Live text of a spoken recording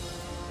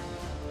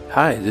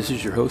Hi, this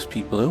is your host,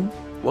 Pete Bloom.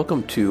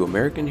 Welcome to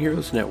American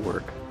Heroes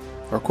Network.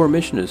 Our core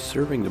mission is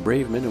serving the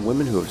brave men and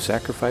women who have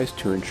sacrificed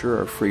to ensure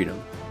our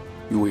freedom.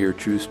 You will hear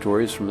true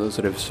stories from those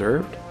that have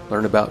served,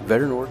 learn about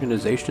veteran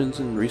organizations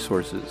and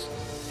resources,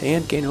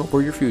 and gain hope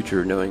for your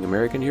future knowing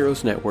American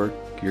Heroes Network,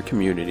 your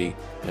community,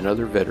 and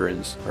other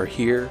veterans are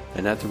here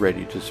and at the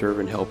ready to serve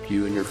and help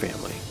you and your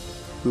family.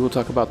 We will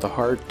talk about the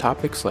hard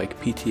topics like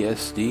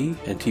PTSD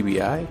and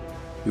TBI.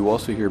 You will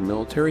also hear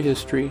military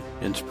history,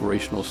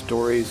 inspirational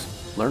stories,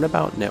 learn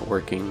about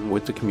networking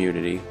with the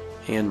community,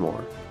 and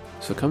more.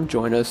 So come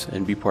join us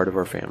and be part of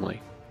our family.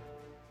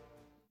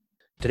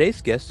 Today's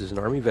guest is an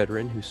Army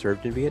veteran who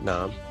served in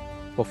Vietnam.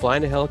 While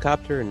flying a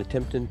helicopter and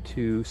attempting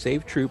to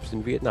save troops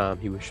in Vietnam,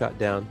 he was shot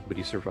down, but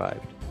he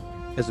survived.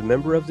 As a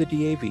member of the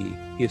DAV,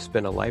 he has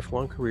spent a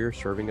lifelong career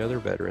serving other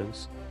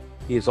veterans.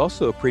 He is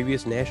also a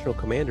previous national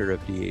commander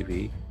of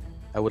DAV.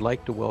 I would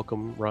like to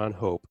welcome Ron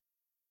Hope.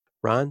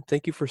 Ron,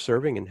 thank you for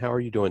serving, and how are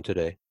you doing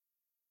today?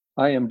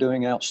 I am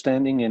doing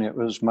outstanding, and it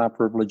was my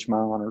privilege, my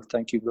honor.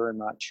 Thank you very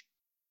much.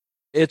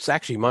 It's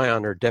actually my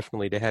honor,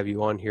 definitely, to have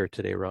you on here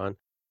today, Ron,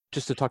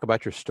 just to talk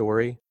about your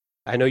story.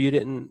 I know you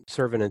didn't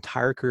serve an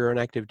entire career on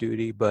active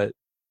duty, but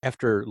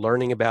after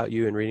learning about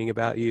you and reading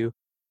about you,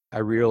 I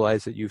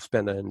realized that you've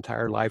spent an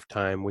entire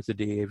lifetime with the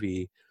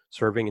DAV,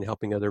 serving and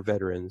helping other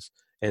veterans.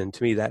 And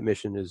to me, that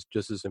mission is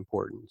just as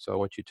important. So I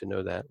want you to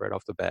know that right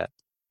off the bat.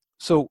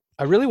 So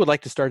I really would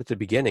like to start at the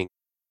beginning.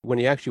 When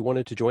you actually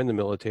wanted to join the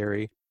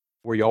military,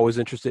 were you always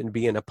interested in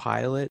being a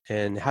pilot?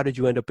 And how did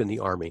you end up in the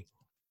Army?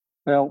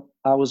 Well,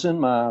 I was in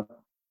my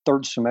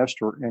third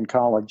semester in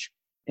college,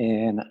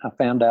 and I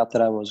found out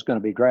that I was going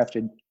to be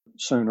drafted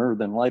sooner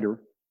than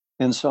later.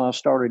 And so I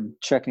started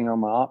checking on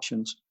my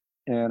options,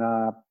 and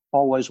I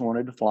always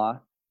wanted to fly.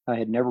 I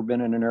had never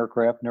been in an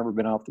aircraft, never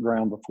been off the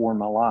ground before in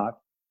my life.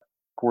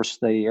 Of course,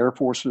 the Air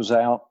Force was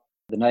out,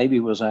 the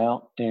Navy was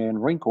out, and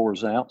Marine Corps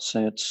was out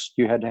since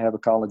you had to have a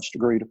college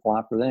degree to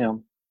fly for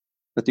them.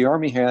 But the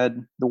Army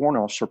had the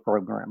Warrant Officer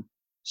program.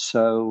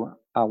 So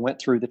I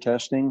went through the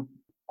testing,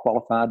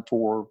 qualified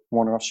for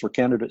Warrant Officer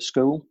Candidate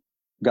School,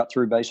 got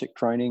through basic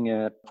training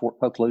at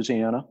Fort Polk,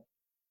 Louisiana,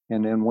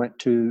 and then went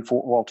to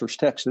Fort Walters,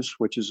 Texas,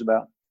 which is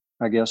about,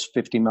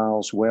 50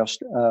 miles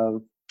west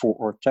of Fort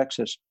Worth,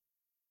 Texas.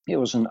 It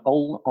was an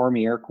old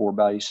Army Air Corps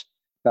base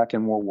back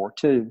in World War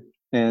II,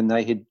 and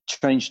they had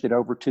changed it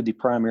over to the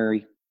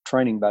primary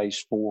training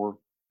base for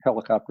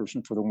helicopters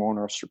and for the Warrant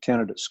Officer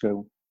Candidate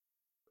School.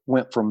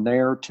 Went from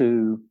there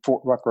to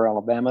Fort Rucker,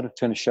 Alabama to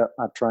finish up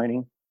my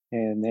training.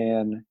 And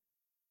then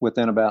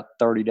within about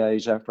 30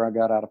 days after I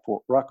got out of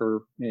Fort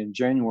Rucker in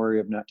January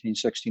of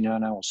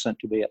 1969, I was sent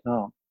to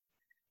Vietnam.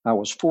 I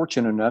was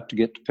fortunate enough to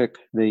get to pick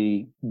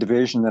the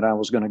division that I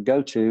was going to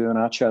go to, and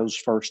I chose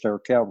 1st Air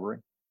Cavalry.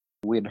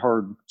 We had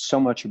heard so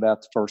much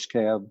about the 1st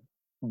Cav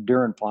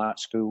during flight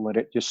school that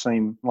it just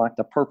seemed like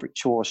the perfect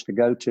choice to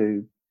go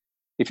to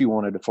if you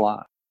wanted to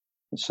fly.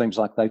 It seems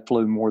like they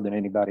flew more than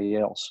anybody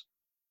else.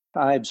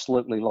 I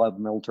absolutely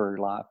love military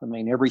life. I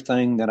mean,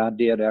 everything that I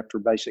did after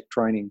basic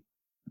training,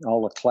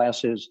 all the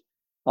classes,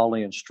 all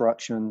the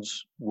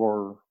instructions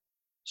were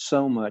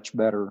so much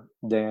better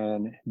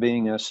than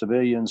being a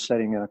civilian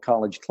sitting in a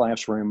college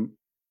classroom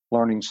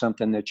learning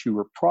something that you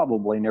were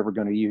probably never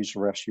going to use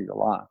the rest of your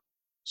life.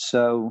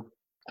 So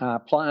I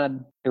applied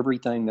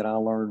everything that I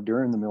learned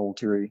during the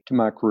military to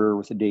my career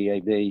with the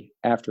DAV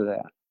after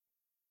that.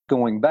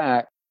 Going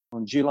back,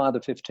 on July the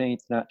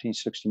 15th,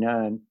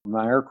 1969,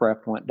 my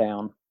aircraft went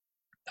down.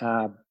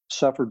 I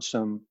suffered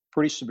some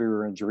pretty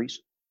severe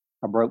injuries.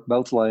 I broke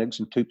both legs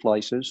in 2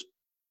 places.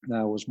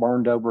 I was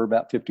burned over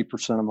about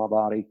 50% of my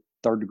body,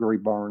 3rd-degree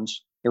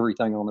burns,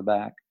 everything on the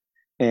back.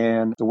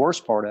 And the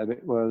worst part of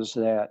it was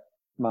that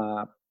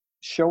my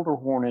shoulder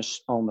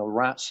harness on the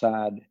right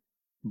side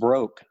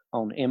broke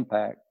on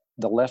impact.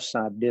 The left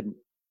side didn't.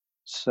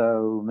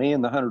 So me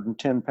and the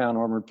 110-pound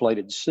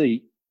armor-plated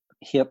seat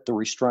hit the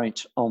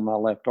restraints on my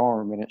left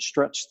arm, and it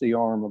stretched the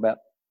arm about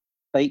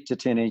 8 to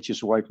 10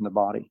 inches away from the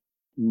body.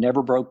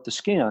 Never broke the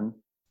skin,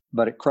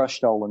 but it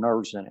crushed all the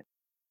nerves in it.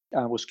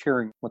 I was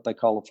carrying what they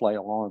call a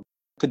flail arm.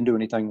 Couldn't do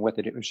anything with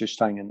it. It was just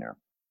hanging there.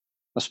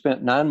 I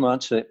spent 9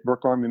 months at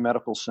Brooke Army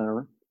Medical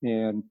Center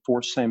in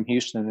Fort Sam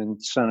Houston in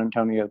San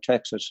Antonio,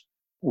 Texas,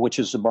 which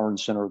is the burn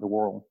center of the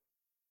world.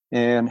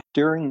 And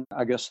during,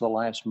 the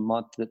last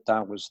month that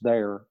I was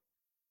there,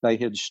 they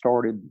had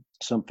started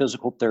some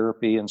physical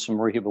therapy and some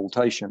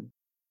rehabilitation.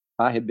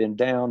 I had been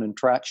down in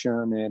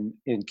traction and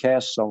in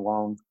casts so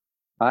long,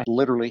 I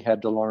literally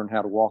had to learn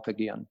how to walk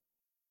again.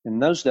 In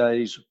those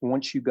days,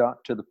 once you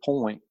got to the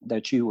point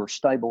that you were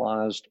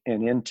stabilized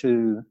and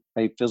into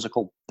a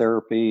physical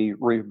therapy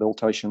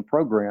rehabilitation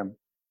program,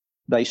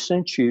 they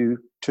sent you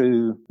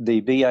to the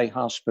VA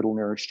hospital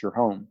nearest your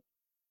home.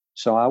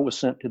 So I was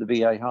sent to the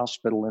VA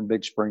hospital in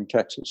Big Spring,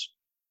 Texas.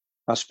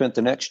 I spent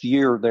the next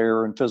year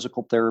there in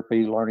physical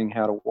therapy, learning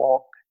how to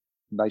walk,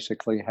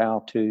 basically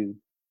how to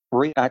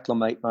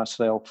reacclimate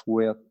myself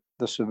with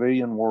the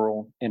civilian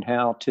world and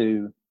how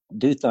to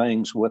do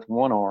things with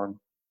one arm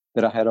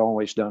that I had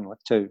always done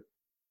with 2.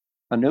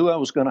 I knew I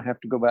was going to have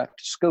to go back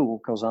to school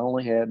because I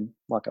only had,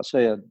 like I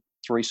said,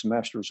 3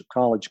 semesters of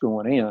college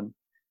going in.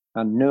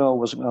 I knew I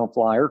wasn't going to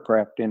fly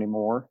aircraft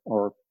anymore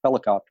or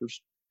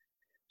helicopters.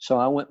 So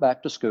I went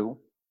back to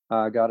school.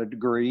 I got a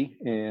degree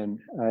and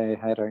I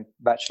had a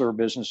Bachelor of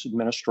Business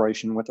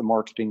Administration with a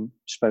marketing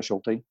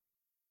specialty.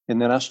 And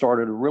then I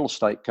started a real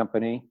estate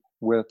company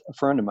with a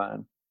friend of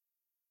mine.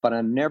 But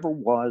I never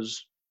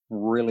was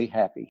really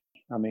happy.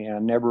 I mean, I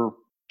never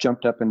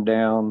jumped up and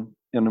down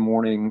in the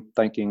morning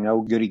thinking,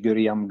 oh, goody,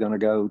 goody, I'm going to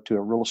go to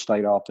a real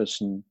estate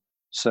office and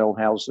sell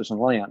houses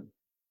and land.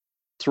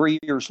 3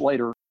 years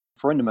later, a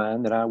friend of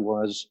mine that I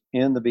was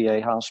in the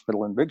VA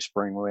hospital in Big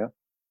Spring with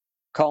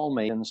called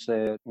me and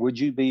said, would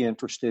you be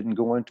interested in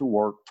going to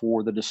work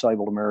for the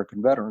Disabled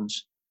American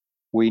Veterans?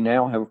 We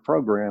now have a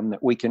program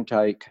that we can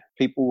take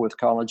people with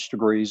college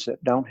degrees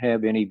that don't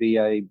have any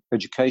VA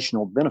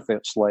educational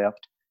benefits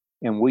left,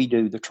 and we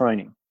do the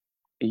training.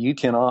 You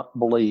cannot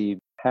believe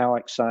how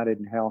excited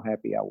and how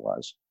happy I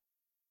was.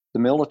 The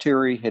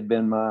military had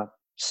been my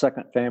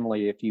second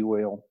family, if you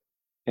will,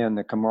 and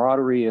the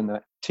camaraderie and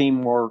the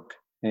teamwork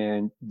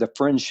and the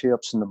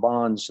friendships and the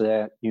bonds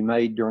that you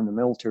made during the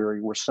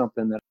military were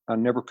something that I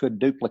never could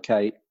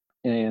duplicate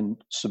in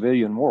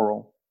civilian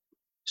world.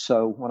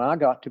 So when I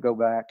got to go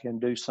back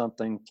and do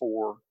something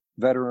for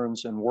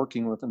veterans and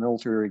working with the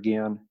military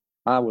again,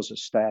 I was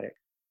ecstatic.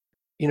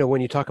 You know,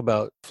 when you talk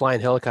about flying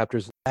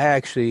helicopters, I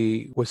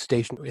actually was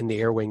stationed in the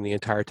air wing the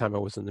entire time I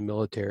was in the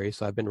military.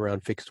 So I've been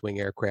around fixed wing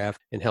aircraft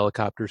and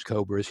helicopters,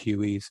 Cobras,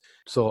 Hueys.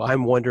 So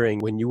I'm wondering,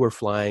 when you were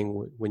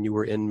flying, when you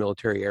were in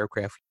military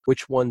aircraft,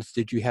 which ones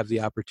did you have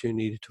the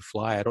opportunity to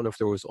fly? I don't know if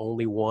there was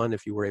only one,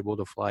 if you were able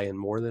to fly in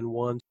more than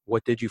one.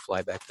 What did you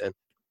fly back then?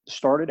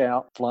 Started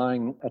out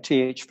flying a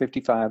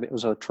TH-55. It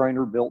was a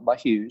trainer built by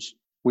Hughes.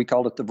 We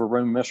called it the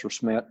Varun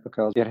Messerschmitt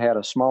because it had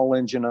a small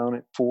engine on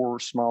it, 4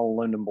 small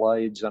aluminum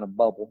blades, and a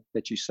bubble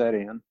that you set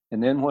in.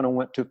 And then when I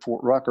went to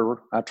Fort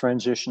Rucker, I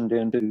transitioned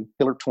into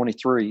Killer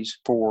 23s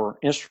for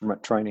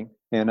instrument training.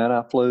 And then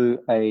I flew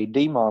a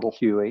D model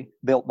Huey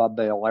built by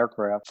Bell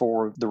Aircraft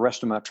for the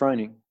rest of my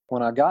training.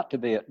 When I got to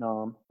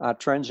Vietnam, I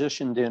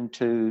transitioned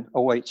into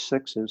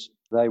OH-6s.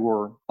 They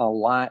were a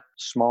light,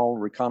 small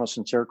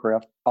reconnaissance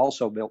aircraft,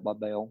 also built by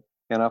Bell.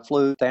 And I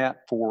flew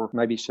that for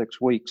maybe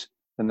 6 weeks.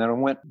 And then I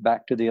went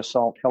back to the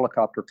assault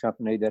helicopter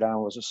company that I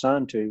was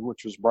assigned to,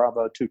 which was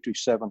Bravo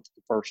 227th,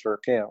 the 1st Air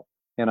Cav.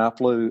 And I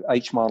flew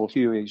H-model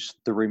Hueys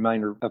the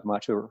remainder of my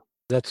tour.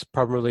 That's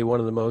probably one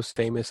of the most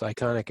famous,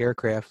 iconic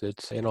aircraft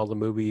that's in all the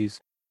movies.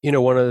 You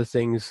know, one of the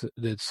things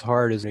that's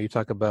hard is when you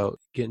talk about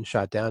getting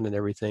shot down and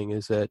everything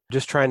is that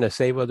just trying to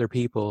save other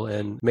people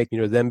and make,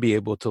 them be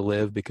able to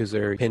live because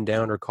they're pinned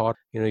down or caught.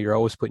 You're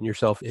always putting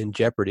yourself in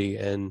jeopardy.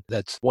 And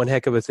that's one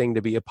heck of a thing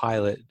to be a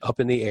pilot up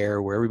in the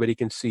air where everybody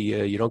can see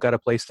you. You don't got a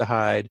place to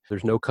hide.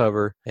 There's no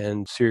cover.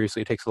 And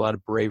seriously, it takes a lot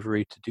of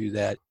bravery to do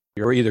that.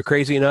 You're either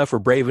crazy enough or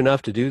brave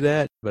enough to do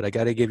that. But I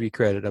got to give you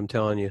credit. I'm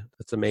telling you,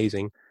 that's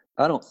amazing.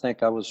 I don't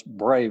think I was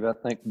brave. I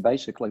think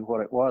basically what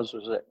it was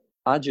that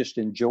I just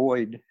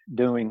enjoyed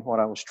doing what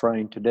I was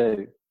trained to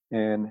do.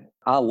 And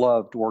I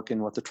loved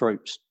working with the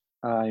troops.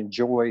 I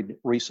enjoyed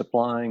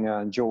resupplying.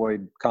 I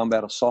enjoyed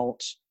combat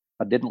assaults.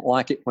 I didn't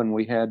like it when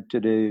we had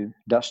to do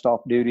dust off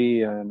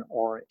duty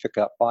or pick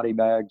up body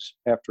bags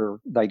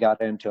after they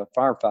got into a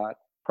firefight.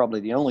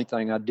 Probably the only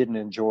thing I didn't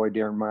enjoy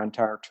during my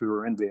entire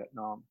tour in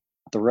Vietnam.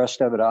 The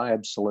rest of it I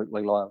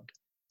absolutely loved.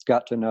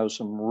 Got to know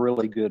some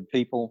really good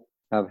people.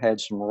 I've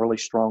had some really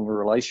strong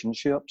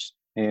relationships.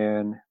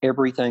 And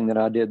everything that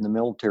I did in the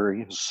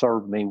military has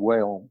served me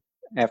well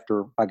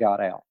after I got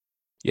out.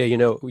 Yeah,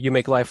 you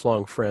make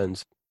lifelong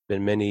friends.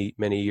 Been many,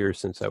 many years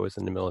since I was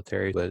in the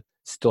military, but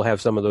still have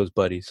some of those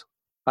buddies.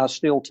 I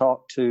still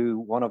talk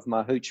to one of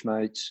my hooch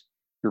mates.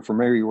 You're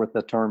familiar with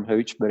the term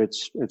hooch, but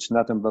it's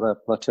nothing but a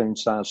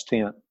platoon-sized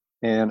tent.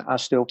 And I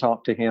still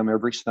talk to him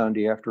every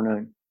Sunday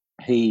afternoon.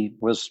 He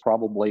was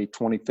probably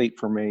 20 feet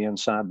from me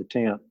inside the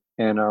tent.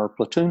 And our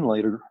platoon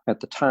leader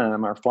at the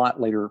time, our flight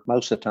leader,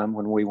 most of the time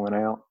when we went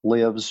out,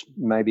 lives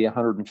maybe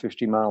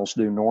 150 miles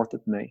due north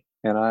of me.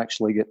 And I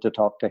actually get to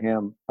talk to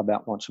him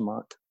about once a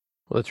month.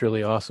 Well, that's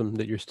really awesome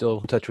that you're still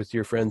in touch with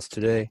your friends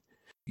today.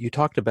 You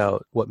talked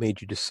about what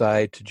made you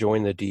decide to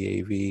join the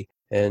DAV.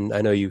 And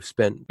I know you've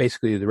spent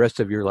basically the rest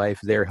of your life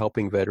there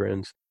helping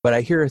veterans. But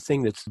I hear a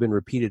thing that's been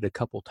repeated a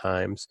couple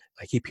times.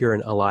 I keep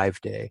hearing Alive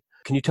Day.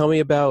 Can you tell me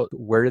about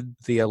where did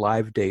the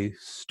Alive Day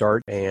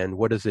start and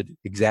what does it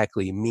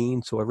exactly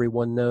mean so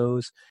everyone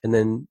knows? And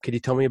then could you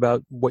tell me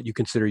about what you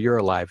consider your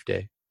Alive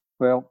Day?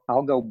 Well,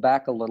 I'll go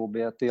back a little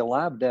bit. The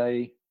Alive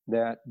Day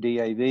that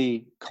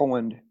DAV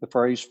coined the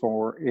phrase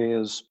for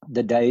is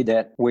the day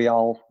that we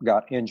all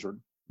got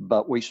injured,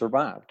 but we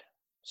survived.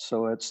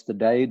 So it's the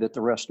day that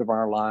the rest of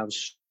our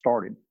lives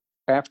started.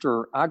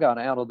 After I got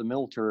out of the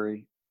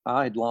military,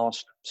 I had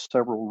lost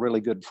several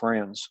really good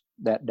friends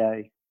that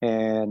day.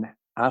 And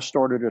I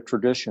started a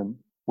tradition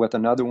with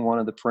another one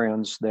of the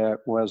friends that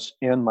was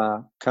in my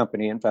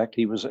company. In fact,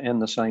 he was in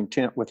the same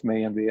tent with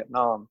me in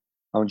Vietnam.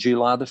 On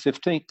July the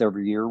 15th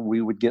every year,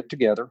 we would get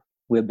together.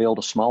 We'd build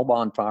a small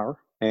bonfire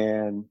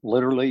and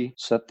literally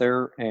sit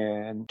there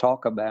and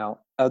talk about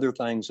other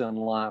things in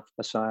life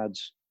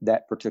besides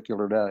that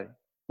particular day.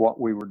 What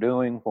we were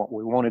doing, what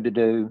we wanted to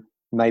do,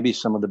 maybe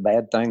some of the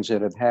bad things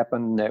that had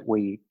happened that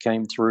we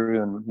came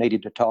through and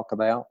needed to talk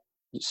about.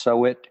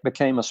 So it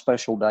became a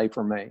special day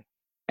for me.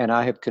 And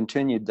I have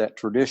continued that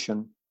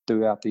tradition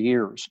throughout the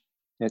years.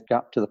 It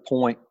got to the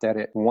point that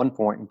at one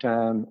point in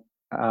time,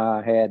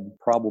 I had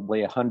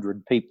probably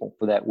 100 people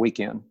for that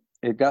weekend.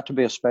 It got to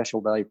be a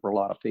special day for a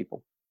lot of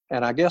people.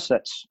 And I guess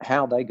that's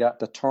how they got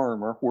the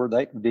term, or where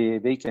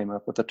DAV came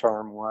up with the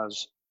term,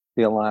 was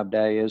the Alive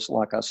Day. Is,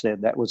 like I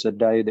said, that was a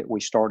day that we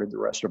started the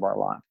rest of our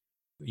life.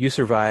 You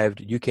survived,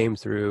 you came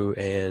through,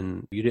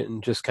 and you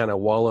didn't just kind of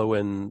wallow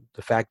in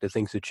the fact that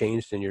things had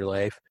changed in your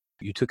life.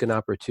 You took an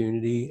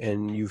opportunity,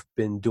 and you've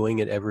been doing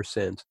it ever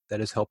since.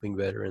 That is helping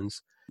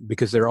veterans,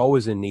 because they're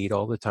always in need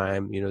all the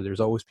time. There's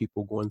always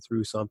people going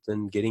through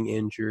something, getting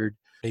injured.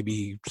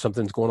 Maybe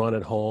something's going on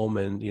at home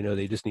and,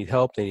 they just need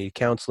help. They need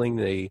counseling.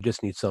 They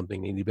just need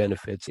something. They need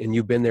benefits. And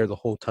you've been there the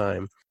whole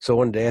time. So I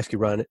wanted to ask you,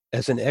 Ron,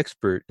 as an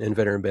expert in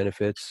veteran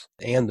benefits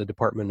and the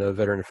Department of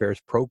Veteran Affairs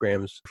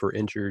programs for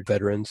injured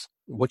veterans,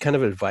 what kind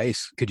of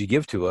advice could you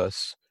give to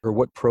us, or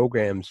what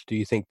programs do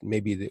you think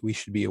maybe that we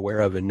should be aware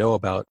of and know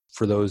about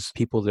for those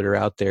people that are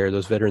out there,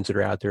 those veterans that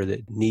are out there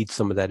that need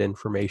some of that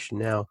information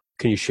now?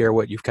 Can you share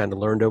what you've kind of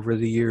learned over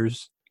the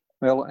years?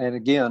 Well, and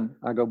again,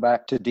 I go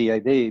back to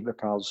DAV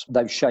because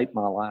they've shaped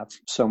my life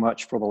so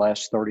much for the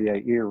last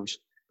 38 years.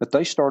 But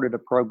they started a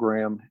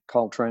program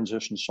called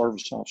Transition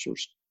Service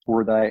Officers,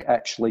 where they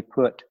actually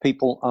put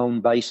people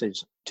on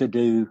bases to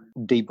do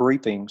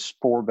debriefings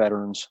for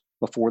veterans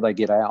before they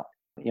get out.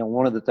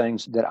 One of the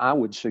things that I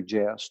would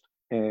suggest,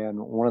 and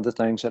one of the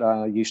things that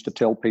I used to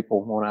tell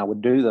people when I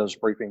would do those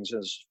briefings,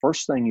 is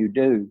first thing you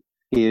do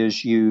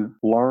is you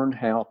learn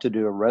how to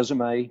do a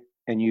resume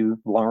and you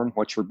learn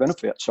what your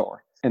benefits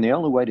are. And the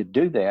only way to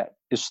do that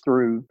is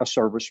through a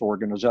service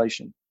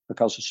organization,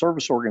 because the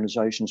service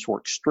organizations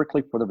work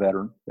strictly for the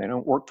veteran. They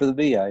don't work for the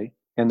VA,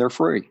 and they're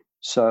free.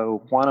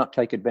 So why not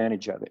take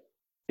advantage of it?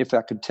 If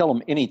I could tell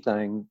them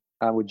anything,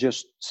 I would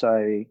just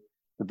say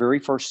the very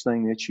first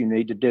thing that you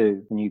need to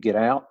do when you get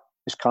out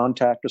is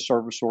contact a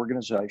service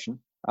organization.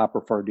 I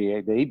prefer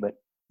DAV, but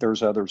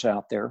there's others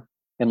out there.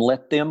 And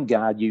let them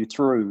guide you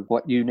through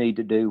what you need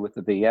to do with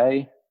the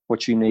VA,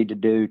 what you need to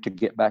do to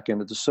get back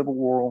into the civil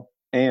world,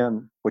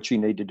 and what you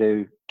need to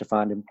do to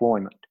find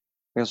employment.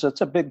 Because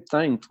that's a big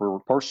thing for a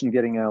person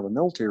getting out of the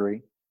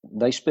military.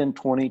 They spend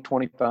 20,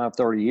 25,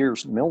 30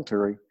 years in the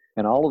military,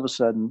 and all of a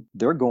sudden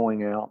they're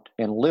going out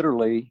and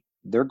literally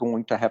they're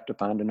going to have to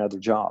find another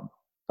job,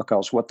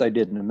 because what they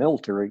did in the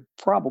military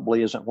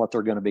probably isn't what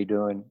they're going to be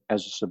doing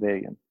as a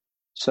civilian.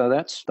 So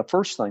that's the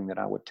first thing that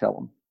I would tell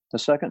them. The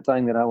second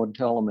thing that I would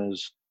tell them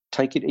is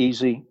take it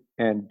easy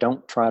and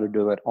don't try to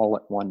do it all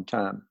at one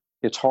time.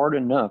 It's hard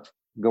enough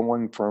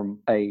going from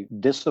a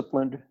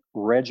disciplined,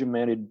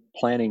 regimented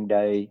planning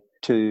day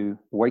to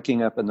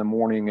waking up in the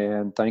morning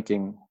and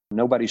thinking,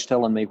 nobody's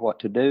telling me what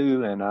to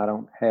do and I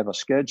don't have a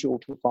schedule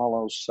to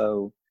follow,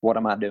 so what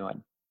am I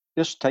doing?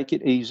 Just take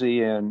it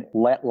easy and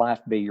let life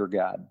be your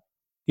guide.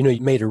 You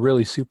made a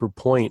really super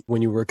point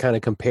when you were kind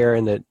of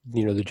comparing that,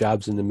 the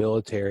jobs in the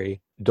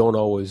military don't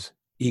always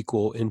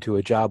equal into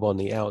a job on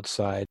the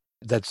outside.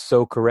 That's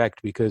so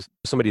correct, because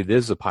somebody that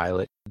is a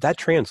pilot, that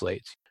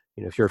translates.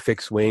 If you're a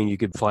fixed wing, you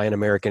could fly in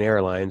American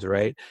Airlines,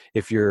 right?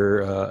 If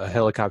you're a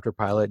helicopter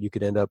pilot, you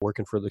could end up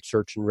working for the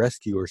search and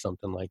rescue or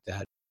something like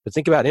that. But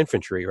think about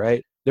infantry,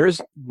 right?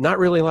 There's not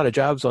really a lot of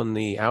jobs on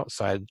the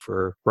outside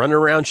for running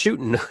around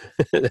shooting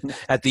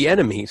at the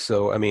enemy.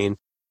 So,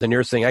 the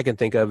nearest thing I can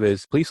think of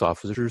is police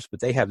officers, but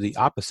they have the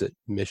opposite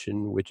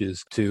mission, which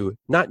is to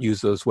not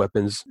use those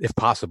weapons if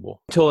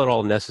possible until at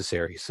all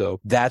necessary. So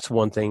that's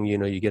one thing,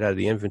 you get out of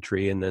the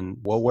infantry and then,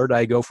 well, where do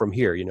I go from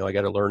here? I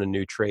got to learn a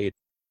new trade.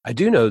 I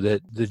do know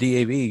that the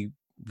DAV,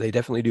 they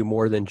definitely do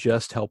more than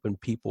just helping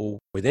people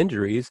with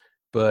injuries,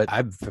 but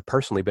I've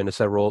personally been to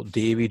several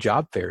DAV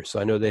job fairs. So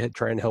I know they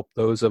try and help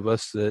those of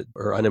us that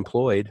are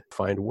unemployed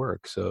find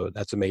work. So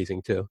that's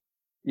amazing too.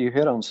 You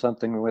hit on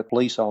something with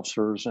police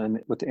officers and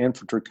with the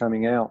infantry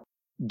coming out.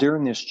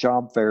 During this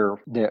job fair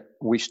that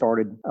we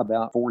started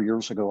about 4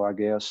 years ago, I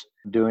guess,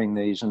 doing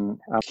these, and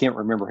I can't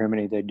remember how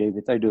many they do,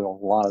 but they do a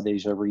lot of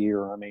these every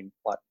year.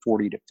 Like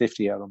 40 to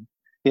 50 of them.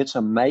 It's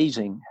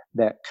amazing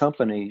that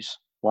companies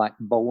like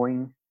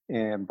Boeing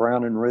and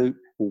Brown and Root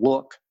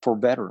look for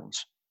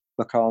veterans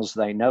because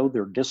they know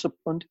they're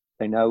disciplined,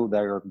 they know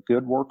they're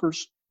good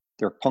workers,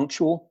 they're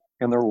punctual,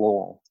 and they're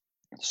loyal.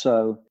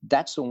 So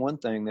that's the one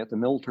thing that the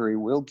military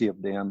will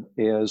give them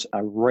is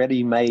a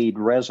ready-made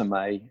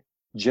resume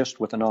just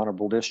with an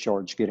honorable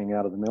discharge getting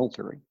out of the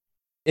military.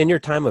 In your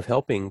time of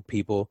helping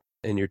people,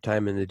 in your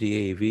time in the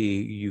DAV,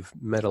 you've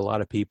met a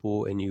lot of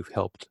people and you've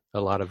helped a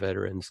lot of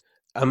veterans.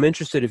 I'm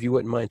interested, if you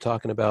wouldn't mind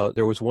talking about,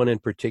 there was one in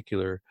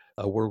particular,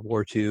 a World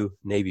War II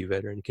Navy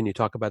veteran. Can you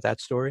talk about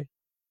that story?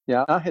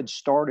 Yeah, I had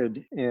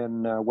started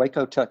in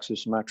Waco,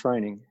 Texas, my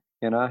training.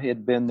 And I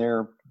had been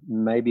there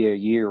maybe a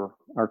year.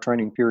 Our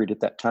training period at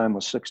that time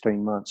was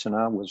 16 months, and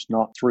I was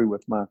not through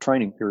with my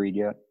training period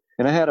yet.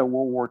 And I had a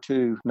World War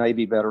II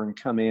Navy veteran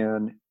come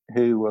in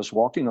who was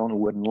walking on a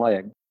wooden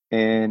leg.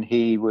 And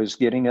he was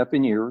getting up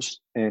in years,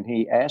 and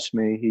he asked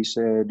me, he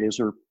said, is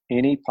there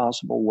any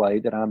possible way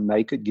that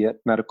I could get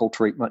medical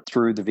treatment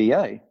through the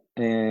VA?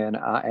 And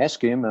I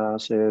asked him, I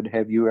said,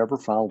 have you ever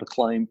filed a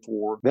claim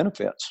for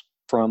benefits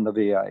from the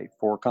VA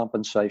for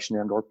compensation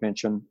and or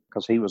pension?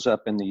 Because he was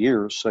up in the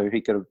years, so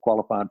he could have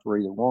qualified for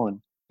either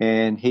one.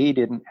 And he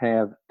didn't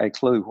have a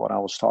clue what I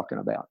was talking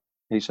about.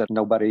 He said,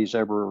 nobody's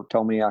ever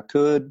told me I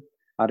could.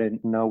 I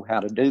didn't know how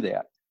to do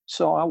that.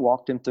 So I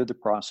walked him through the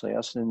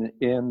process. And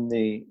in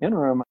the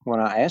interim, when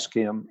I asked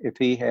him if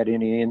he had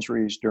any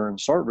injuries during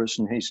service,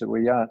 and he said,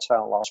 well, yeah, that's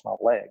how I lost my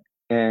leg.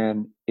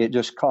 And it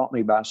just caught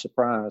me by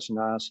surprise. And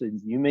I said,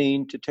 you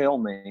mean to tell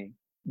me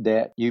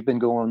that you've been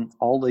going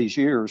all these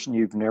years and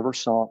you've never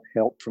sought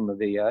help from the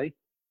VA?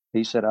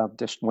 He said, I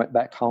just went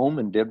back home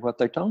and did what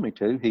they told me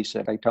to. He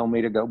said, they told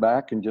me to go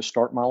back and just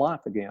start my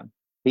life again.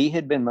 He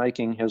had been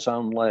making his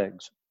own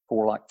legs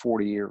for like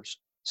 40 years.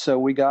 So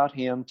we got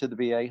him to the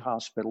VA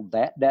hospital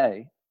that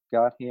day,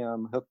 got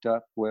him hooked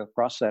up with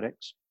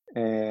prosthetics,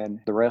 and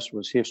the rest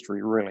was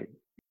history, really.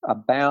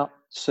 About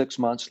 6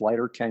 months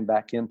later, came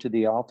back into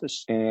the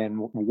office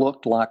and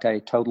looked like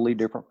a totally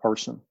different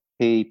person.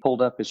 He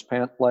pulled up his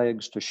pant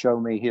legs to show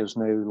me his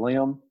new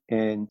limb,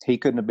 and he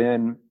couldn't have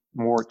been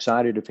more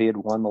excited if he had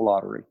won the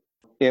lottery.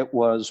 It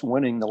was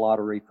winning the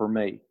lottery for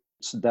me.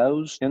 It's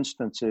those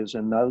instances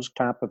and those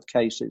type of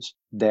cases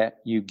that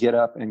you get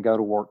up and go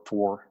to work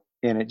for,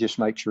 and it just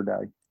makes your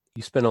day.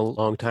 You spent a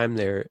long time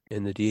there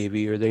in the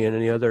DAV. Are there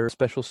any other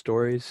special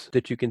stories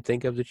that you can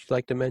think of that you'd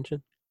like to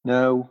mention?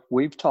 No,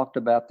 we've talked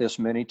about this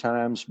many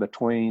times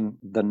between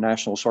the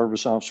National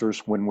Service Officers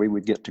when we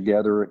would get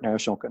together at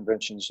national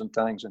conventions and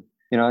things.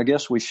 And, I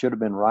guess we should have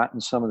been writing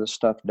some of this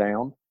stuff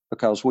down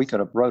because we could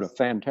have wrote a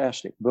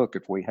fantastic book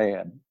if we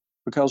had,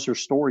 because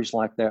there's stories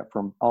like that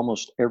from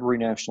almost every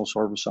National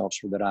Service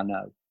Officer that I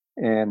know.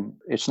 And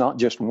it's not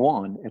just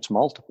one, it's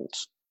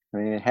multiples. I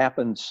mean, it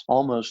happens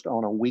almost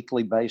on a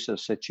weekly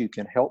basis that you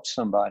can help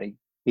somebody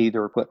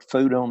either put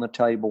food on the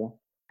table,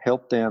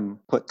 help them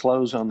put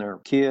clothes on their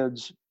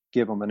kids,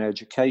 give them an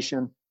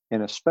education,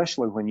 and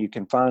especially when you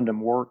can find them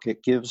work,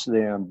 it gives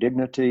them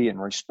dignity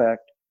and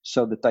respect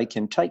so that they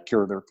can take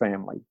care of their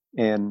family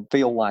and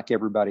feel like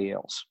everybody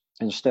else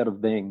instead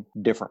of being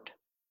different.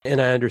 And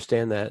I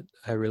understand that.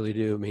 I really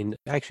do. I mean,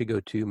 I actually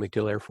go to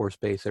MacDill Air Force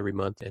Base every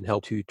month and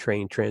help to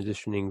train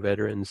transitioning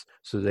veterans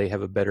so they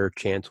have a better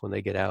chance when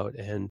they get out.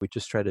 And we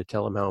just try to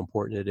tell them how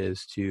important it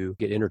is to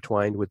get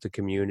intertwined with the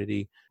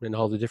community and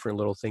all the different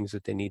little things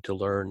that they need to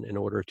learn in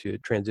order to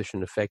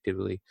transition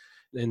effectively.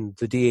 And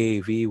the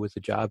DAV with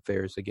the job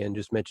fairs, again,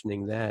 just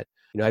mentioning that,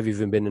 I've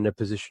even been in a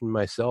position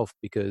myself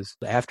because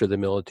after the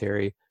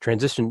military,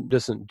 transition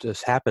doesn't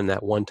just happen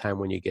that one time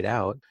when you get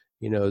out.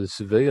 The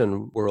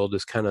civilian world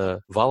is kind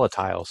of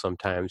volatile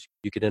sometimes.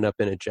 You could end up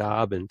in a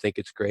job and think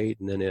it's great,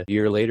 and then a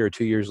year later,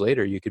 2 years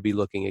later, you could be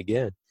looking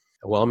again.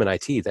 Well, I'm in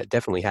IT. That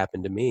definitely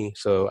happened to me.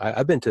 So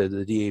I've been to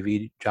the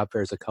DAV job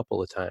fairs a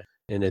couple of times,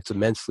 and it's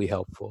immensely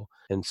helpful.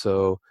 And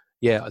so,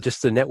 yeah,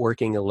 just the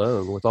networking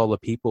alone with all the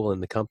people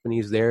and the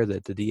companies there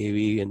that the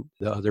DAV and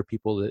the other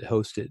people that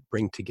host it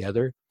bring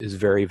together is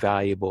very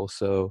valuable.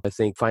 So I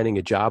think finding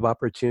a job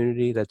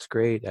opportunity, that's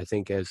great. I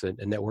think as a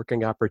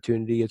networking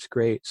opportunity, it's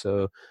great.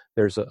 So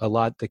there's a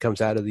lot that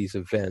comes out of these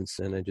events,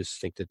 and I just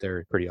think that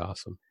they're pretty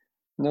awesome.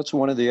 And that's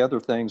one of the other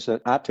things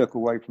that I took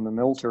away from the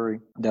military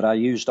that I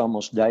used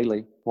almost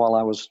daily while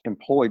I was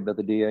employed by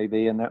the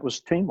DAV, and that was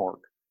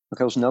teamwork,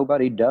 because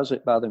nobody does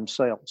it by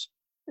themselves.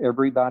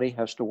 Everybody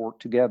has to work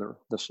together,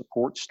 the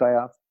support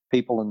staff,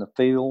 people in the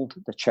field,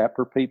 the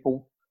chapter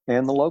people,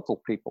 and the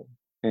local people.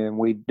 And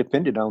we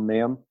depended on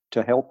them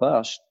to help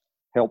us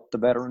help the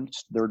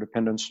veterans, their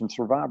dependents, and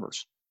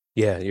survivors.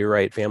 Yeah, you're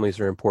right. Families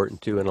are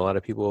important too. And a lot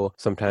of people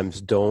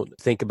sometimes don't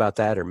think about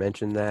that or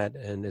mention that.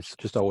 And it's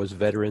just always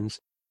veterans.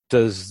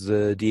 Does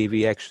the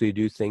DAV actually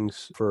do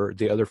things for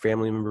the other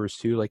family members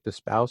too, like the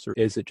spouse, or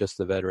is it just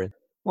the veteran?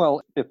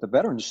 Well, if the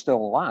veteran is still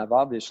alive,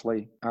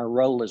 obviously our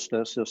role is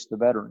to assist the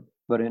veteran.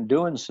 But in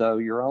doing so,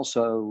 you're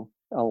also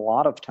a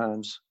lot of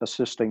times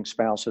assisting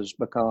spouses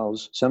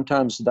because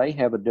sometimes they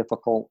have a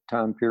difficult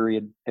time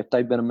period if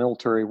they've been a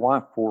military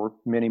wife for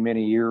many,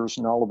 many years,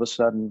 and all of a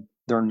sudden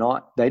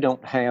they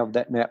don't have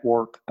that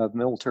network of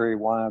military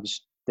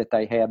wives that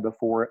they had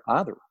before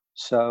either.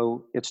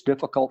 So it's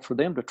difficult for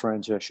them to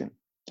transition.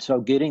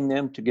 So getting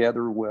them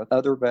together with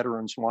other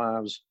veterans'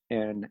 wives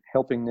and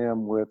helping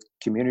them with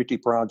community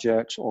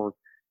projects or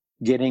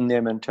getting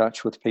them in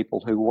touch with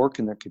people who work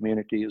in the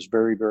community is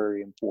very,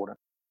 very important.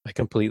 I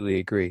completely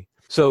agree.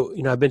 So,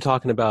 I've been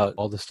talking about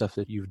all the stuff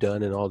that you've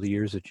done and all the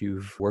years that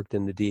you've worked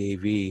in the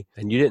DAV,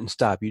 and you didn't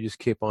stop. You just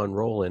kept on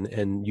rolling.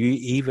 And you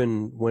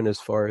even went as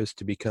far as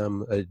to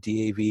become a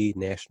DAV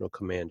national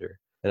commander.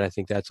 And I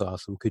think that's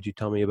awesome. Could you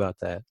tell me about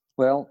that?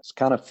 Well, it's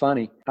kind of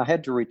funny. I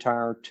had to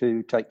retire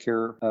to take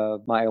care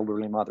of my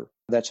elderly mother.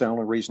 That's the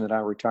only reason that I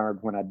retired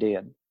when I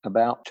did.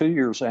 About 2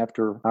 years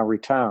after I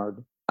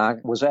retired, I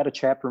was at a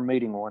chapter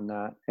meeting one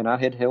night, and I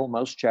had held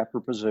most chapter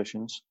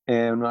positions.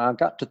 And I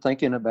got to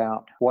thinking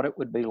about what it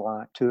would be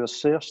like to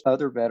assist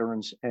other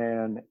veterans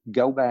and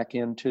go back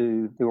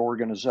into the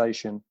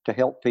organization to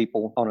help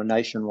people on a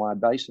nationwide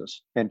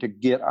basis and to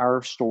get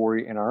our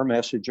story and our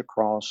message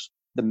across,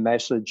 the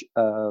message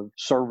of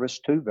service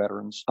to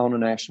veterans on a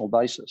national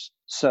basis.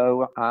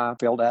 So I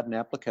filled out an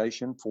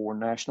application for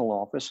national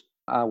office.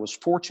 I was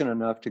fortunate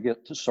enough to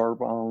get to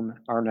serve on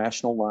our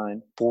national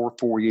line for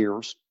 4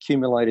 years,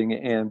 accumulating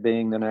and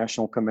being the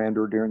national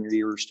commander during the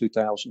years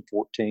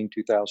 2014,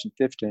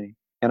 2015.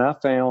 And I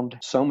found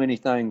so many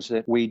things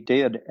that we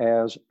did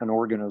as an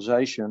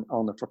organization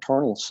on the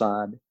fraternal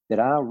side that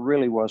I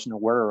really wasn't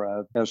aware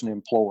of as an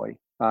employee.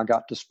 I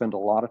got to spend a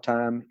lot of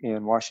time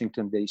in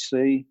Washington,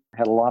 D.C.,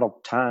 had a lot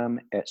of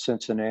time at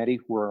Cincinnati,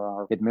 where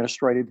our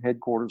administrative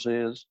headquarters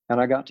is, and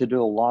I got to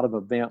do a lot of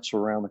events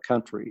around the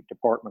country,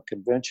 department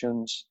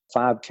conventions,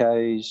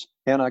 5Ks,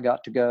 and I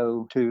got to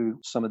go to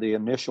some of the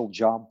initial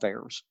job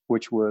fairs,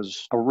 which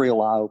was a real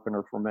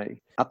eye-opener for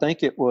me. I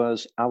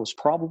was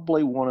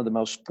probably one of the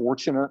most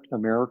fortunate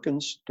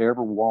Americans to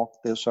ever walk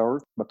this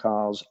earth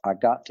because I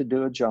got to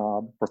do a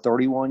job for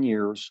 31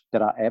 years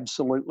that I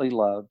absolutely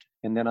loved.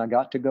 And then I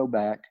got to go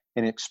back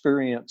and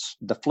experience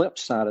the flip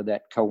side of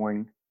that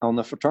coin on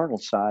the fraternal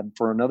side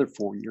for another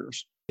 4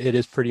 years. It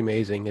is pretty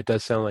amazing. It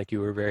does sound like you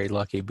were very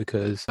lucky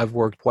because I've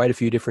worked quite a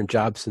few different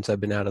jobs since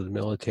I've been out of the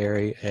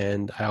military,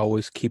 and I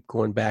always keep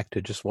going back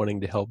to just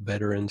wanting to help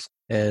veterans.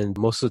 And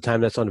most of the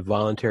time that's on a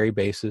voluntary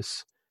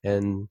basis.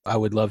 And I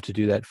would love to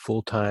do that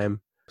full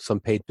time,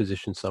 some paid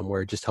position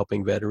somewhere, just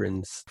helping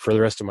veterans for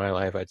the rest of my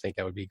life. I think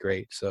that would be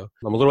great. So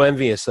I'm a little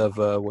envious of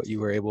what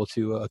you were able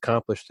to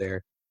accomplish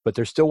there. But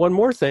there's still one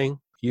more thing.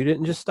 You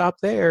didn't just stop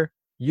there.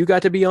 You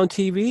got to be on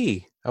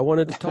TV. I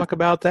wanted to talk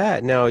about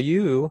that. Now,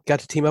 you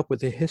got to team up with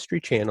the History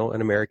Channel and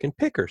American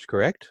Pickers,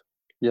 correct?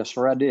 Yes,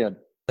 sir, I did.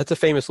 That's a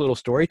famous little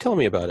story. Tell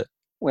me about it.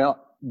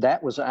 Well,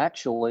 that was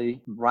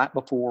actually right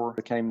before I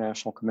became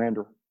national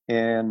commander.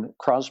 And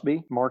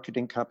Crosby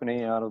Marketing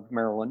Company out of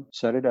Maryland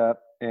set it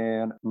up.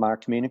 And my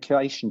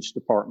communications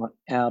department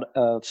out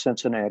of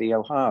Cincinnati,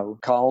 Ohio,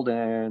 called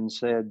and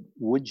said,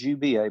 would you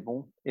be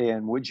able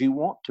and would you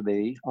want to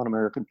be on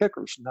American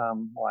Pickers? And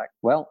I'm like,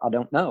 well, I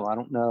don't know. I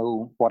don't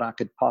know what I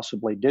could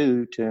possibly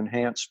do to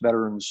enhance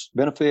veterans'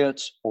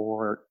 benefits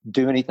or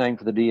do anything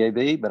for the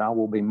DAV, but I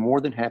will be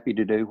more than happy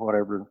to do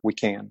whatever we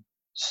can.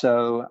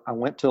 So I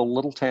went to a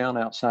little town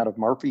outside of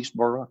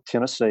Murfreesboro,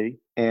 Tennessee,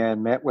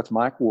 and met with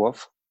Mike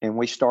Wolf. And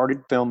we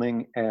started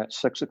filming at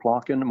 6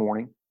 o'clock in the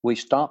morning. We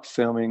stopped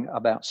filming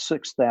about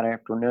 6 that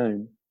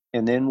afternoon.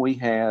 And then we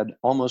had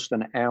almost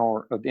an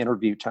hour of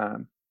interview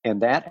time.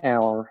 And that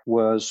hour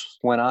was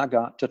when I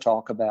got to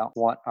talk about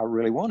what I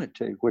really wanted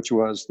to, which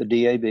was the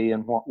DAV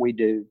and what we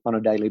do on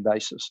a daily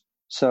basis.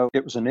 So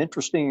it was an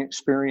interesting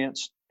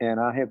experience. And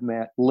I have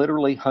met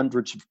literally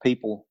hundreds of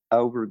people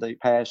over the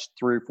past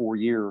 3 or 4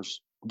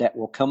 years that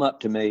will come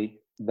up to me.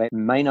 They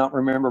may not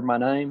remember my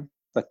name,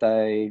 but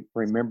they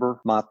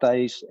remember my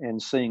face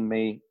and seeing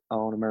me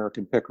on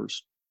American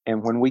Pickers.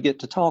 And when we get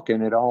to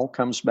talking, it all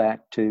comes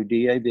back to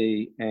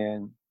DAV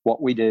and what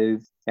we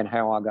do and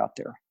how I got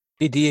there.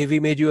 The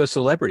DAV made you a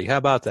celebrity. How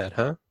about that,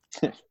 huh?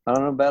 I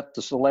don't know about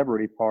the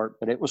celebrity part,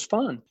 but it was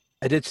fun.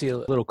 I did see a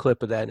little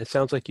clip of that, and it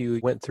sounds like you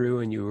went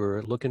through and you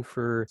were looking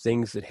for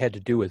things that had to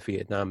do with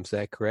Vietnam. Is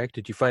that correct?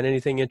 Did you find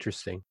anything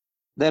interesting?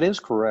 That is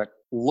correct.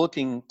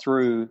 Looking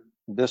through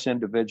this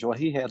individual,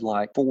 he had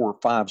like 4 or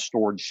 5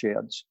 storage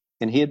sheds,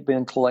 and he had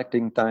been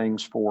collecting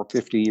things for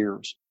 50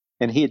 years.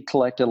 And he had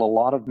collected a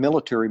lot of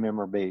military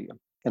memorabilia.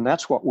 And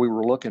that's what we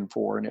were looking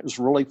for. And it was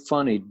really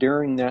funny.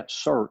 During that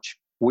search,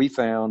 we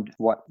found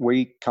what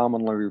we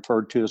commonly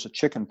referred to as a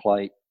chicken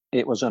plate.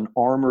 It was an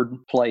armored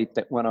plate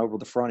that went over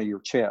the front of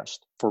your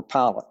chest for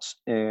pilots.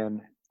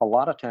 And a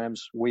lot of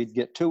times we'd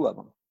get 2 of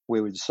them.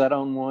 We would sit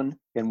on one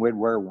and we'd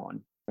wear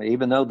one.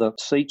 Even though the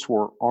seats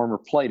were armor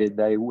plated,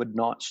 they would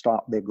not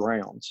stop big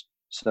rounds.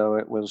 So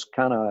it was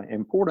kind of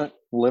important,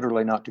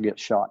 literally, not to get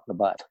shot in the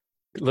butt.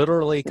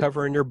 Literally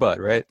covering your butt,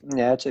 right?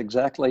 Yeah, that's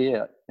exactly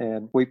it.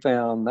 And we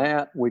found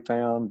that. We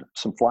found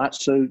some flight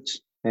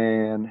suits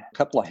and a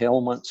couple of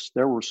helmets.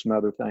 There were some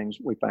other things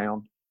we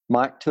found.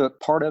 Mike took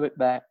part of it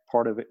back,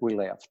 part of it we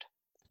left.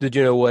 Did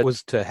you know what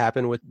was to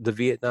happen with the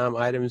Vietnam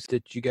items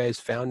that you guys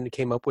found and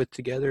came up with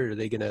together? Are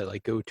they going to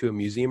go to a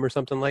museum or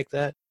something like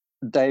that?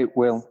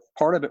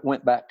 Part of it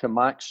went back to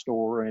Mike's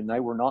store and they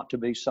were not to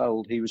be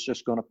sold. He was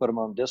just going to put them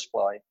on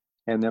display.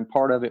 And then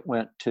part of it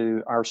went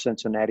to our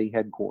Cincinnati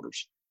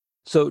headquarters.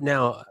 So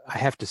now I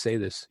have to say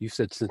this. You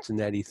said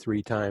Cincinnati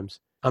 3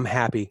 times. I'm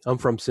happy. I'm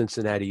from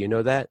Cincinnati. You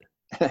know that?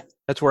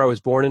 That's where I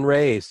was born and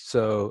raised.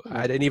 So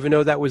I didn't even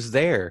know that was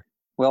there.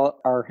 Well,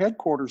 our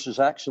headquarters is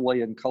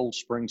actually in Cold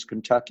Springs,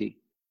 Kentucky,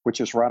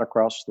 which is right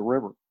across the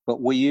river.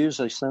 But we use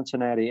a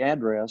Cincinnati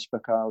address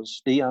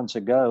because eons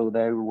ago,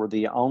 they were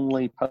the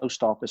only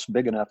post office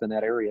big enough in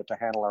that area to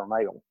handle our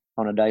mail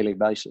on a daily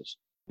basis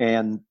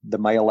and the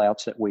mail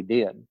outs that we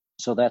did.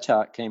 So that's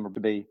how it came to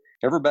be.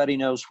 Everybody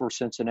knows where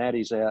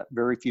Cincinnati's at.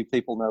 Very few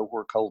people know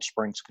where Cold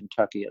Springs,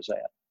 Kentucky is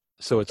at.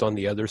 So it's on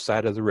the other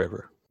side of the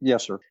river.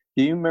 Yes, sir.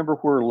 Do you remember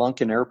where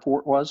Lunken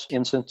Airport was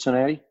in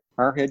Cincinnati?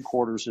 Our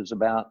headquarters is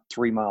about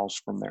 3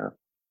 miles from there.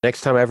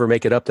 Next time I ever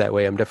make it up that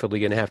way, I'm definitely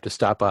going to have to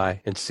stop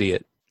by and see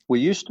it. We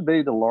used to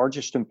be the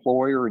largest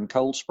employer in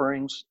Cold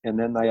Springs, and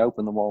then they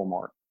opened the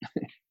Walmart.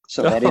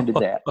 So that ended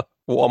that.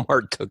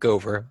 Walmart took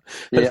over.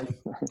 Yeah.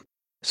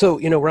 So,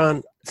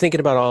 Ron, thinking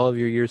about all of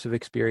your years of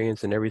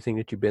experience and everything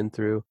that you've been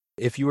through,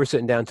 if you were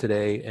sitting down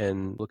today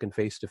and looking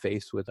face to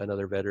face with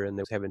another veteran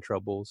that was having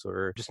troubles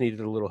or just needed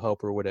a little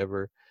help or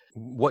whatever,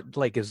 what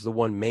is the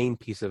one main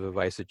piece of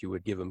advice that you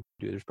would give them?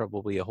 There's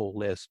probably a whole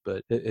list,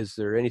 but is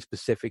there any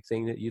specific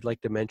thing that you'd like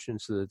to mention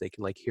so that they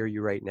can hear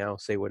you right now,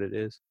 say what it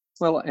is?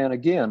 Well, and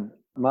again,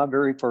 my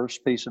very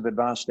first piece of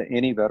advice to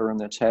any veteran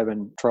that's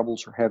having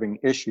troubles or having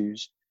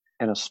issues,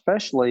 and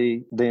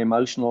especially the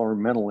emotional or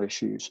mental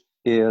issues,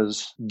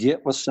 is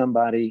get with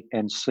somebody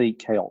and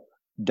seek help.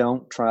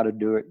 Don't try to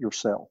do it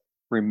yourself.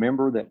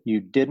 Remember that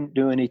you didn't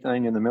do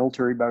anything in the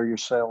military by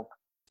yourself,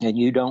 and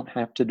you don't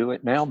have to do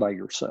it now by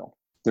yourself.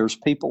 There's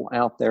people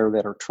out there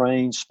that are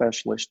trained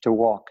specialists to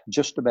walk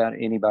just about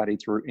anybody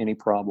through any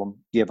problem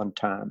given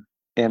time.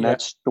 And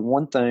that's the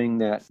one thing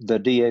that the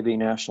DAV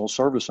National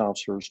Service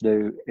Officers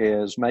do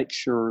is make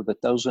sure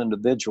that those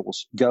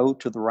individuals go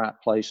to the right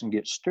place and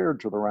get steered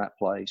to the right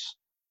place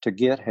to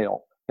get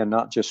help and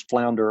not just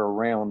flounder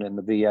around in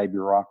the VA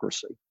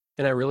bureaucracy.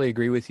 And I really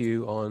agree with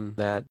you on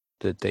that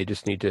they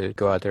just need to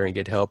go out there and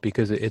get help,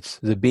 because it's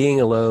the being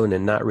alone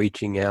and not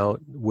reaching out,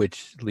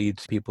 which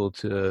leads people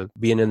to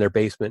being in their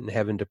basement and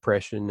having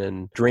depression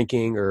and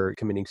drinking or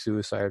committing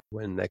suicide,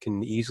 when that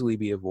can easily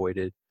be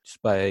avoided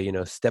just by,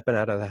 stepping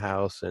out of the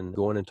house and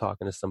going and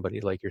talking to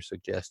somebody like you're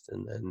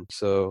suggesting. And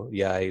so,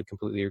 yeah, I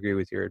completely agree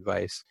with your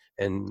advice.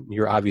 And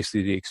you're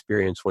obviously the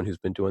experienced one who's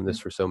been doing this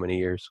for so many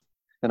years.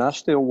 And I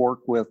still work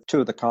with two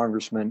of the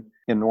congressmen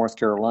in North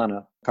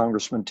Carolina,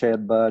 Congressman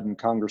Ted Budd and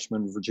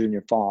Congressman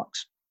Virginia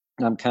Fox.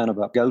 I'm kind of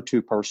a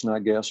go-to person, I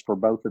guess, for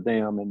both of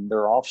them and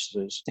their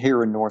offices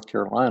here in North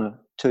Carolina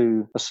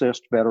to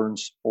assist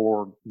veterans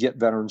or get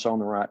veterans on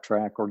the right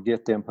track or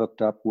get them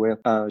hooked up with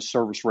a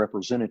service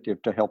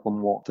representative to help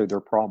them walk through their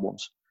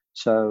problems.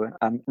 So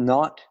I'm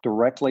not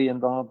directly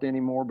involved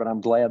anymore, but I'm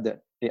glad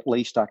that at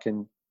least I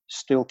can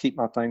still keep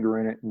my finger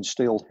in it and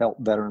still help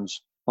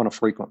veterans on a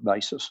frequent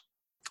basis.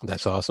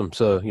 That's awesome.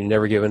 So you're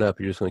never giving up.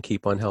 You're just going to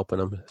keep on helping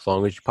them as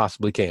long as you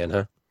possibly can,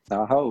 huh?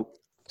 I hope.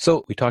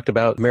 So we talked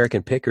about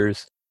American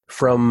Pickers.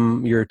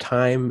 From your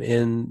time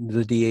in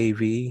the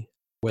DAV,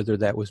 whether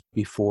that was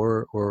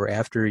before or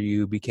after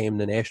you became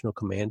the national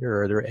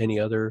commander, are there any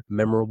other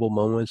memorable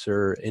moments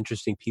or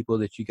interesting people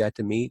that you got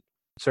to meet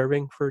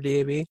serving for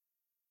DAV?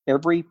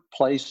 Every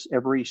place,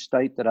 every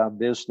state that I've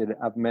visited,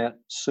 I've met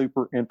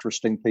super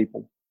interesting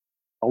people.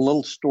 A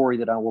little story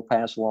that I will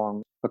pass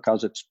along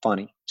because it's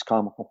funny, it's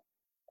comical.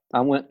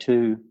 I went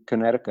to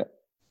Connecticut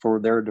for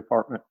their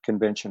department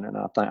convention, and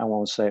I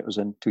want to say it was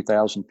in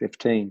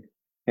 2015.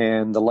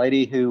 And the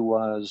lady who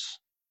was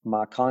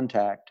my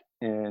contact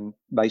and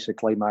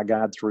basically my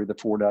guide through the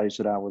 4 days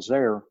that I was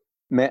there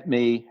met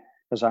me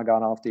as I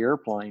got off the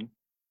airplane.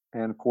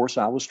 And of course,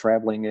 I was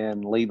traveling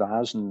in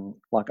Levi's and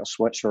like a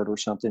sweatshirt or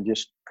something,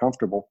 just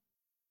comfortable.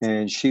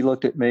 And she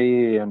looked at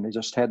me and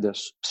just had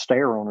this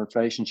stare on her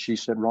face. And she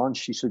said, "Ron,"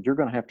 she said, "you're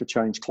going to have to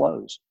change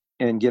clothes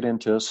and get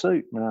into a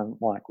suit." And I'm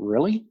like,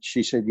 "Really?"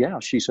 She said, "Yeah."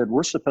 She said,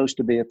 "We're supposed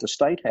to be at the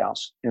State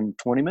House in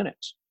 20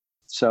 minutes.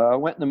 So I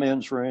went in the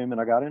men's room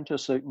and I got into a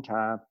suit and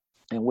tie,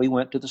 and we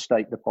went to the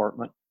State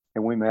Department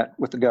and we met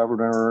with the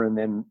governor and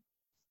then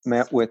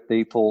met with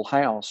the full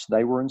House.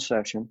 They were in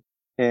session.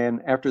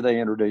 And after they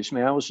introduced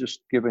me, I was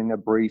just giving a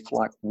brief,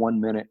 1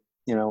 minute,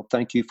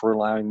 thank you for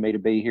allowing me to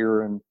be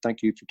here and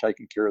thank you for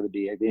taking care of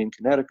the DAV in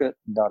Connecticut,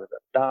 da, da,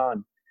 da, da.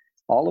 And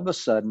all of a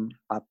sudden,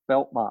 I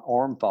felt my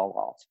arm fall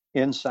off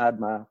inside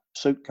my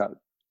suit coat.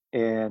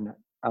 And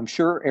I'm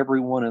sure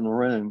everyone in the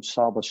room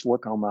saw this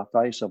look on my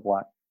face of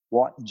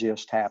what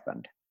just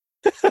happened?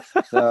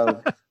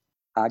 So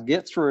I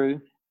get through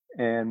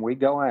and we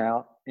go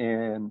out,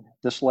 and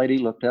this lady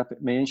looked up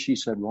at me and she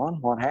said, "Ron,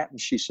 what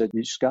happened?" She said,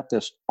 "You just got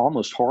this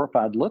almost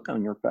horrified look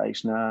on your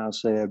face." And I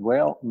said,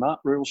 "Well, not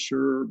real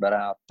sure, but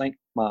I think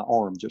my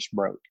arm just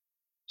broke."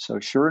 So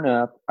sure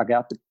enough, I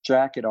got the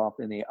jacket off,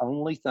 and the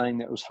only thing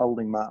that was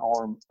holding my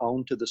arm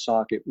onto the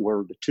socket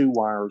were the two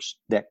wires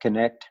that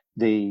connect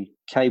the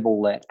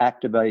cable that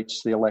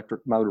activates the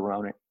electric motor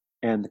on it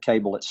and the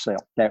cable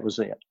itself. That was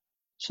it.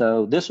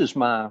 So this is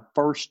my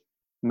first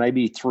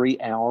maybe 3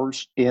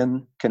 hours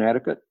in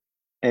Connecticut,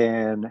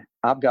 and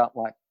I've got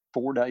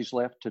 4 days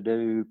left to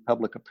do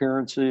public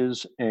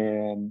appearances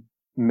and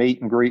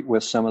meet and greet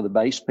with some of the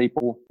base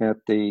people at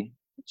the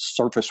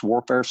Surface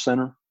Warfare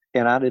Center.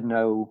 And I didn't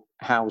know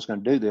how I was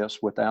going to do this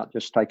without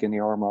just taking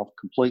the arm off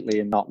completely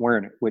and not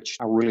wearing it, which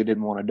I really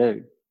didn't want to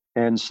do.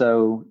 And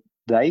so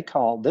they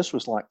called, this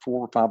was 4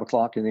 or 5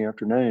 o'clock in the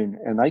afternoon,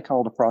 and they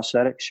called a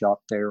prosthetic shop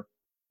there,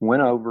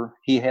 went over.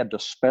 He had to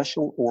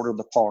special order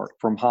the part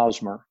from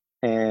Hosmer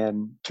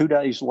And 2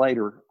 days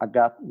later,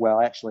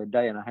 actually a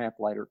day and a half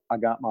later, I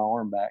got my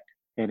arm back,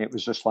 and it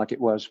was just like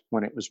it was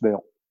when it was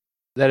built.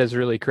 That is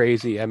really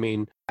crazy. I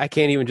mean, I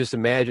can't even just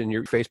imagine.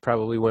 Your face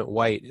probably went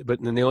white.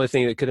 But then the only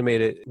thing that could have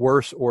made it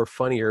worse or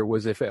funnier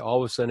was if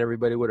all of a sudden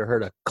everybody would have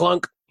heard a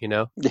clunk,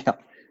 Yeah.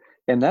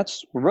 And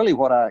that's really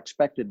what I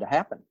expected to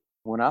happen.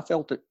 When I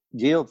felt it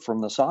give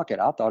from the socket,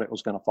 I thought it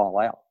was going to fall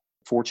out.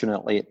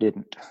 Fortunately, it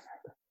didn't.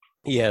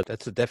 Yeah,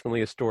 that's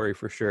definitely a story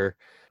for sure.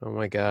 Oh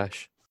my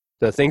gosh.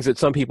 The things that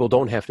some people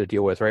don't have to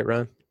deal with, right,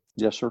 Ron?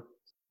 Yes, sir.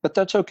 But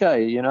that's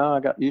okay. I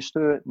got used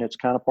to it, and it's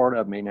kind of part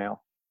of me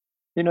now.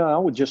 I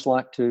would just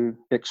like to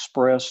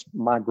express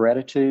my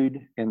gratitude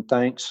and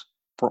thanks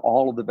for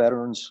all of the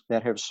veterans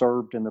that have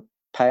served in the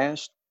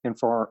past and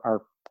for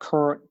our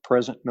current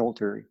present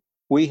military.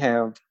 We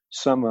have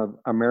some of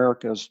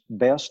America's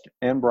best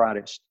and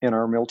brightest in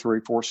our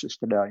military forces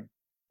today.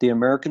 The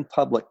American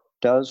public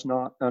does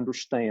not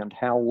understand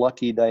how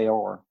lucky they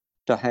are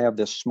to have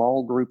this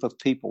small group of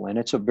people, and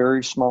it's a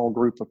very small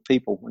group of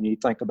people when you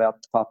think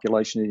about the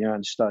population of the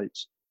United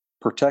States,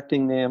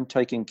 protecting them,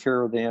 taking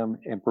care of them,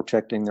 and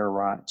protecting their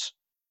rights.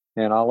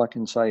 And all I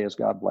can say is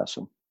God bless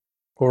them.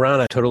 Well, Ron,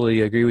 I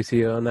totally agree with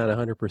you on that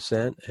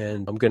 100%,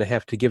 and I'm going to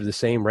have to give the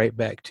same right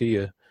back to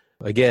you.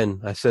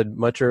 Again, I said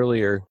much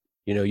earlier,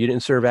 you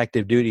didn't serve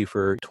active duty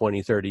for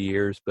 20, 30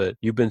 years, but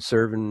you've been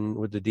serving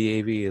with the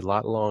DAV a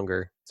lot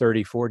longer,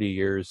 30, 40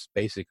 years,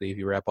 basically, if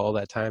you wrap all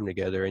that time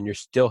together, and you're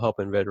still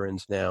helping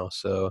veterans now.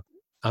 So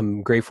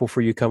I'm grateful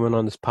for you coming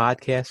on this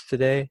podcast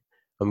today.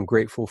 I'm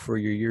grateful for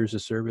your years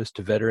of service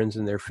to veterans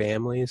and their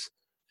families.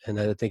 And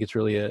I think it's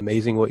really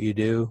amazing what you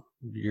do.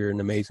 You're an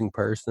amazing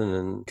person,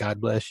 and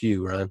God bless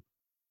you, Ron.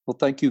 Well,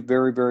 thank you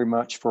very, very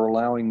much for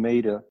allowing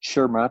me to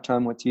share my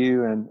time with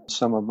you and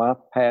some of my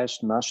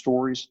past, my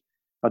stories.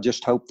 I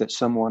just hope that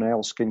someone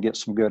else can get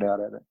some good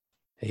out of it.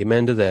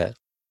 Amen to that.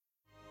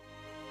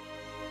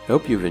 I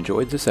hope you've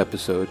enjoyed this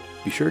episode.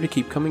 Be sure to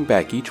keep coming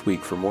back each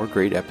week for more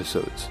great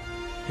episodes.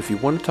 If you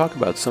want to talk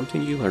about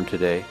something you learned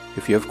today,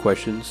 if you have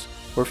questions,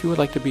 or if you would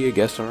like to be a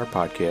guest on our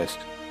podcast,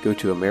 go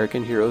to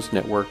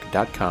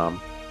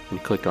AmericanHeroesNetwork.com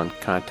and click on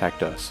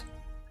Contact Us.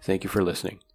 Thank you for listening.